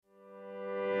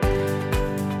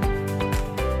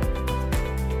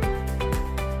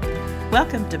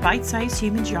Welcome to Bite Size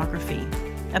Human Geography,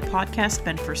 a podcast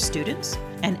meant for students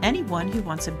and anyone who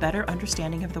wants a better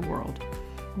understanding of the world.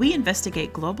 We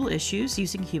investigate global issues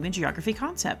using human geography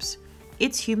concepts.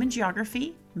 It's human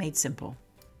geography made simple.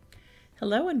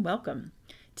 Hello and welcome.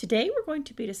 Today we're going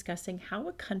to be discussing how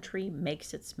a country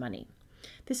makes its money.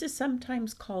 This is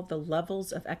sometimes called the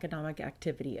levels of economic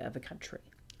activity of a country.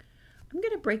 I'm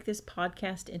going to break this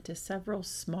podcast into several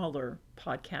smaller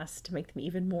podcasts to make them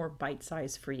even more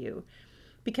bite-sized for you.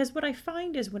 Because what I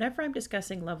find is whenever I'm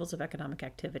discussing levels of economic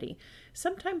activity,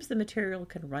 sometimes the material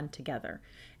can run together.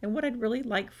 And what I'd really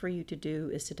like for you to do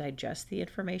is to digest the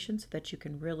information so that you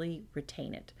can really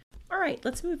retain it. All right,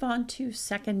 let's move on to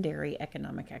secondary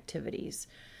economic activities.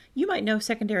 You might know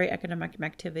secondary economic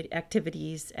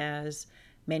activities as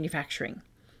manufacturing.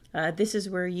 This is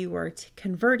where you are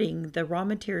converting the raw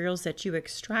materials that you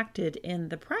extracted in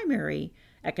the primary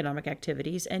economic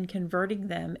activities and converting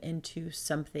them into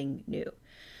something new.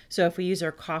 So if we use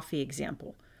our coffee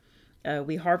example,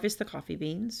 we harvest the coffee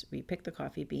beans, we pick the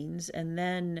coffee beans, and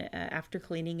then after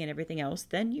cleaning and everything else,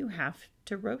 then you have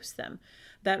to roast them.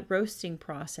 That roasting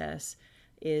process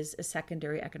is a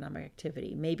secondary economic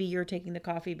activity. Maybe you're taking the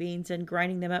coffee beans and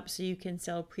grinding them up so you can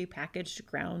sell prepackaged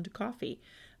ground coffee.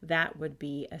 That would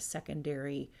be a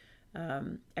secondary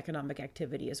economic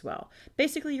activity as well.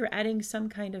 Basically, you're adding some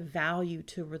kind of value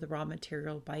to the raw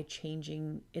material by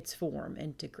changing its form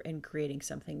and creating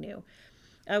something new.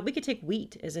 We could take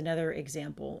wheat as another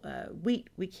example.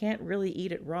 Wheat, we can't really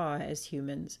eat it raw as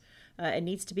humans. It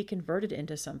needs to be converted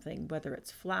into something, whether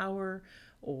it's flour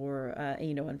or,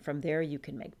 and from there you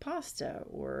can make pasta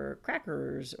or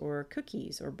crackers or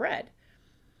cookies or bread.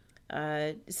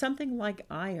 Something like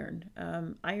iron.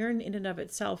 Iron in and of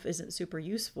itself isn't super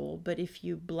useful, but if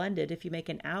you blend it, if you make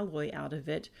an alloy out of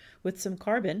it with some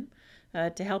carbon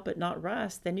to help it not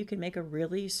rust, then you can make a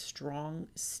really strong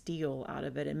steel out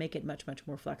of it and make it much, much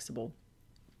more flexible.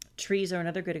 Trees are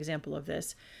another good example of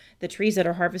this. The trees that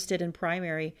are harvested in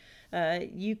primary,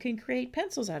 you can create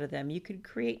pencils out of them. You can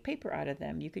create paper out of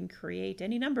them. You can create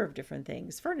any number of different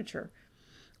things, furniture.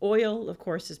 Oil, of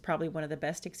course, is probably one of the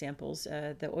best examples.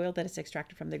 The oil that is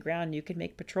extracted from the ground, you can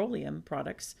make petroleum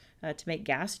products to make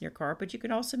gas in your car, but you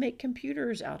can also make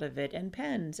computers out of it, and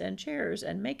pens, and chairs,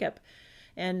 and makeup,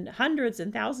 and hundreds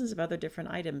and thousands of other different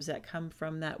items that come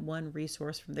from that one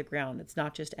resource from the ground. It's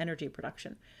not just energy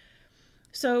production.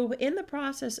 So in the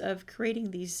process of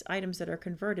creating these items that are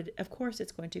converted, of course,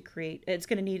 it's going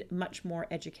to need much more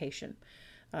education.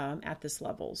 At this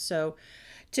level. So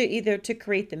to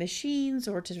create the machines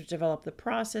or to develop the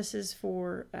processes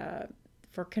for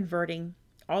converting,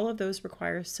 all of those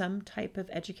require some type of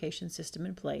education system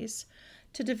in place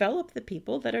to develop the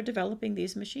people that are developing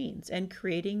these machines and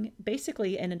creating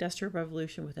basically an industrial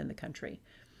revolution within the country.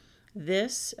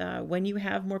 This, when you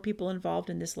have more people involved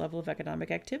in this level of economic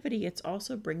activity, it's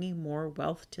also bringing more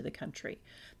wealth to the country.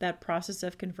 That process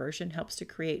of conversion helps to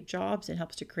create jobs and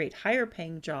helps to create higher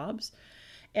paying jobs.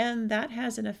 And that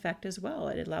has an effect as well.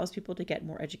 It allows people to get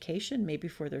more education, maybe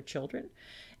for their children.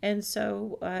 And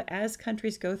so as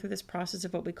countries go through this process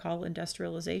of what we call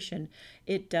industrialization,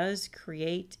 it does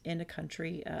create in a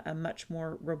country a much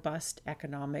more robust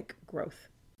economic growth.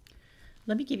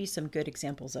 Let me give you some good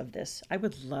examples of this. I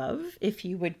would love if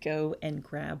you would go and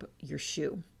grab your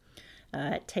shoe,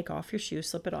 take off your shoe,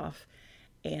 slip it off,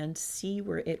 and see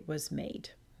where it was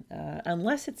made.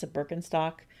 Unless it's a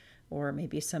Birkenstock, or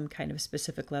maybe some kind of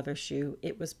specific leather shoe,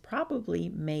 it was probably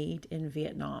made in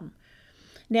Vietnam.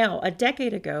 Now, a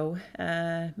decade ago,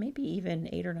 maybe even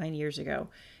 8 or 9 years ago,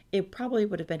 it probably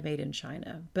would have been made in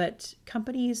China. But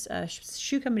companies,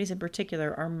 shoe companies in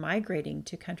particular, are migrating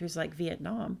to countries like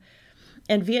Vietnam.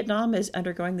 And Vietnam is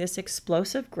undergoing this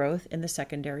explosive growth in the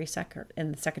secondary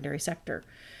sector.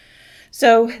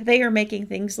 So they are making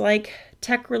things like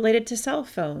tech related to cell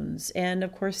phones and,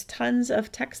 of course, tons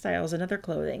of textiles and other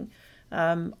clothing.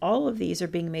 All of these are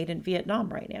being made in Vietnam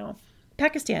right now.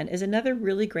 Pakistan is another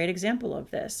really great example of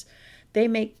this. They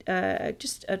make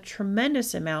just a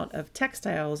tremendous amount of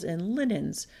textiles and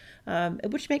linens,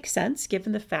 which makes sense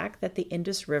given the fact that the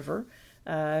Indus River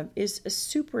is a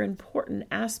super important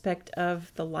aspect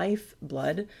of the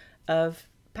lifeblood of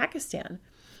Pakistan.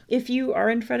 If you are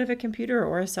in front of a computer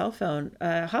or a cell phone,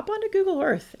 hop onto Google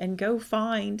Earth and go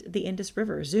find the Indus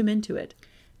River, zoom into it.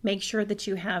 Make sure that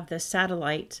you have the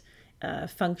satellite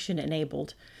function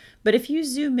enabled. But if you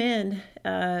zoom in,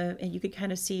 and you can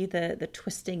kind of see the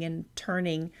twisting and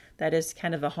turning that is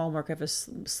kind of a hallmark of a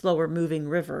slower moving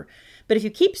river. But if you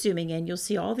keep zooming in, you'll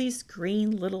see all these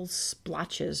green little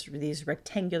splotches, these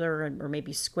rectangular or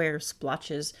maybe square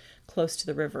splotches close to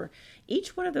the river.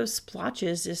 Each one of those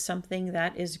splotches is something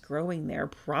that is growing there.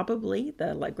 Probably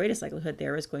the greatest likelihood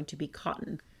there is going to be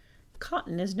cotton.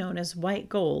 Cotton is known as white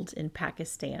gold in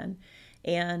Pakistan,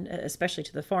 and especially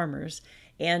to the farmers,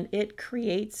 and it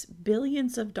creates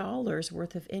billions of dollars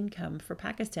worth of income for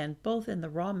Pakistan, both in the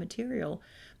raw material,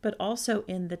 but also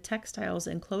in the textiles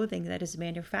and clothing that is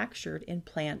manufactured in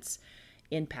plants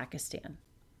in Pakistan.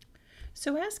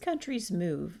 So as countries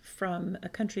move from a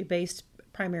country based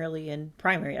primarily in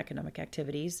primary economic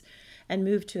activities and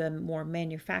move to a more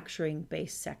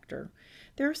manufacturing-based sector,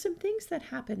 there are some things that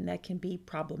happen that can be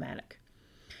problematic.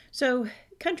 So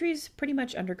countries pretty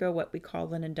much undergo what we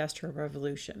call an industrial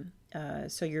revolution.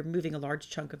 So you're moving a large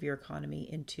chunk of your economy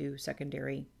into the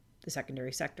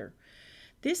secondary sector.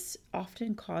 This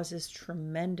often causes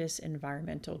tremendous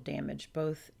environmental damage,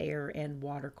 both air and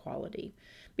water quality,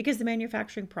 because the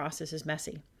manufacturing process is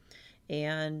messy.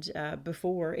 And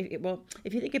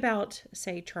if you think about,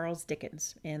 say, Charles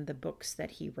Dickens and the books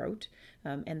that he wrote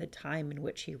and the time in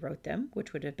which he wrote them,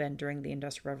 which would have been during the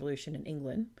Industrial Revolution in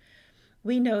England,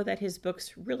 we know that his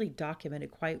books really documented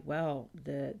quite well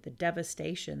the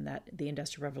devastation that the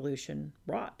Industrial Revolution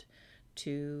brought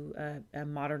to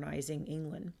modernizing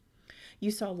England.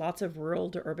 You saw lots of rural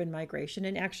to urban migration,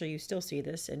 and actually you still see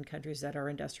this in countries that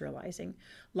are industrializing.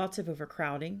 Lots of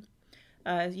overcrowding.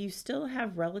 You still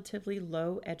have relatively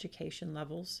low education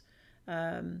levels.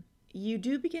 You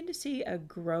do begin to see a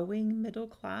growing middle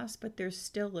class, but there's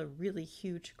still a really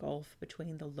huge gulf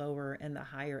between the lower and the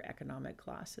higher economic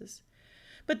classes.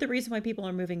 But the reason why people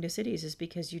are moving to cities is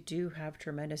because you do have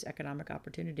tremendous economic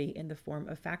opportunity in the form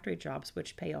of factory jobs,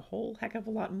 which pay a whole heck of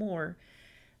a lot more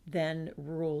than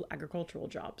rural agricultural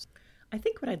jobs. I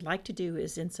think what I'd like to do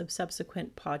is in some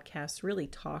subsequent podcasts really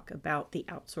talk about the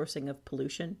outsourcing of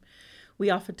pollution. We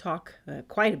often talk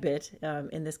quite a bit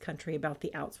in this country about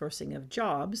the outsourcing of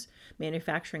jobs,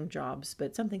 manufacturing jobs,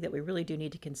 but something that we really do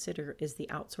need to consider is the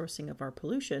outsourcing of our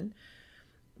pollution,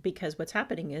 because what's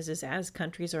happening is as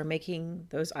countries are making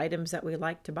those items that we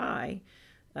like to buy,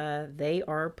 they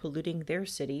are polluting their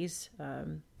cities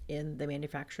in the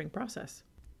manufacturing process.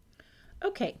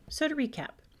 Okay, so to recap,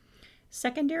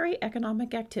 secondary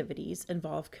economic activities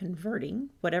involve converting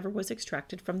whatever was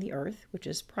extracted from the earth, which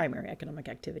is primary economic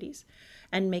activities,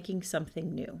 and making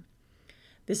something new.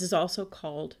 This is also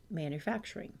called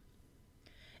manufacturing.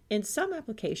 In some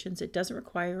applications, it doesn't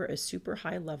require a super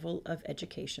high level of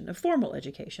education, of formal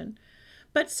education,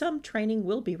 but some training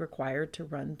will be required to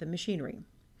run the machinery.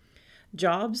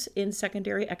 Jobs in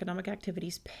secondary economic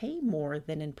activities pay more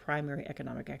than in primary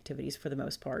economic activities for the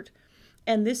most part.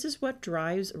 And this is what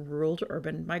drives rural to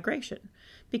urban migration,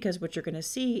 because what you're going to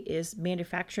see is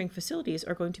manufacturing facilities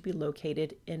are going to be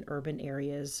located in urban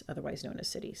areas, otherwise known as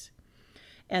cities.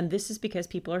 And this is because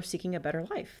people are seeking a better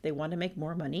life. They want to make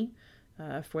more money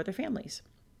for their families.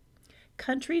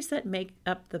 Countries that make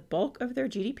up the bulk of their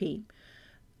GDP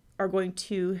are going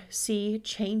to see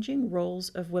changing roles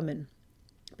of women,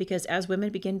 because as women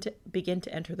begin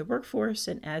to enter the workforce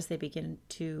and as they begin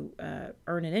to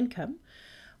earn an income,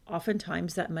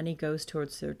 oftentimes that money goes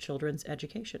towards their children's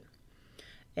education.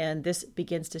 And this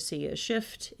begins to see a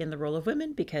shift in the role of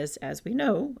women because, as we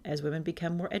know, as women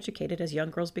become more educated, as young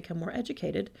girls become more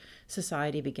educated,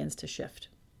 society begins to shift.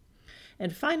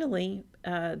 And finally,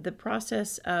 the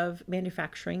process of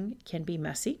manufacturing can be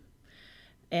messy.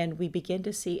 And we begin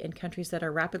to see in countries that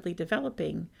are rapidly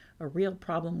developing a real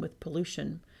problem with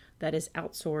pollution that is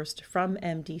outsourced from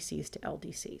MDCs to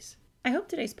LDCs. I hope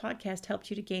today's podcast helped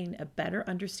you to gain a better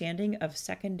understanding of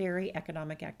secondary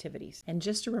economic activities. And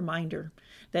just a reminder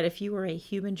that if you are a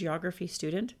human geography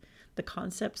student, the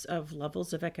concepts of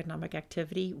levels of economic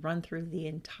activity run through the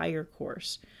entire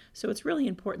course. So it's really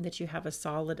important that you have a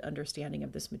solid understanding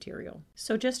of this material.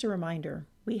 So just a reminder,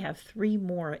 we have 3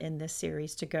 more in this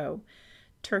series to go: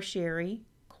 tertiary,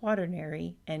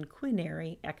 quaternary, and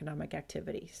quinary economic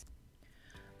activities.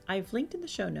 I've linked in the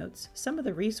show notes some of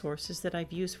the resources that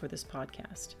I've used for this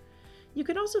podcast. You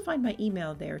can also find my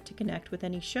email there to connect with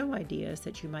any show ideas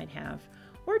that you might have,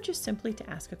 or just simply to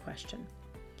ask a question.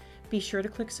 Be sure to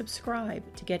click subscribe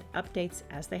to get updates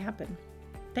as they happen.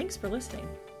 Thanks for listening.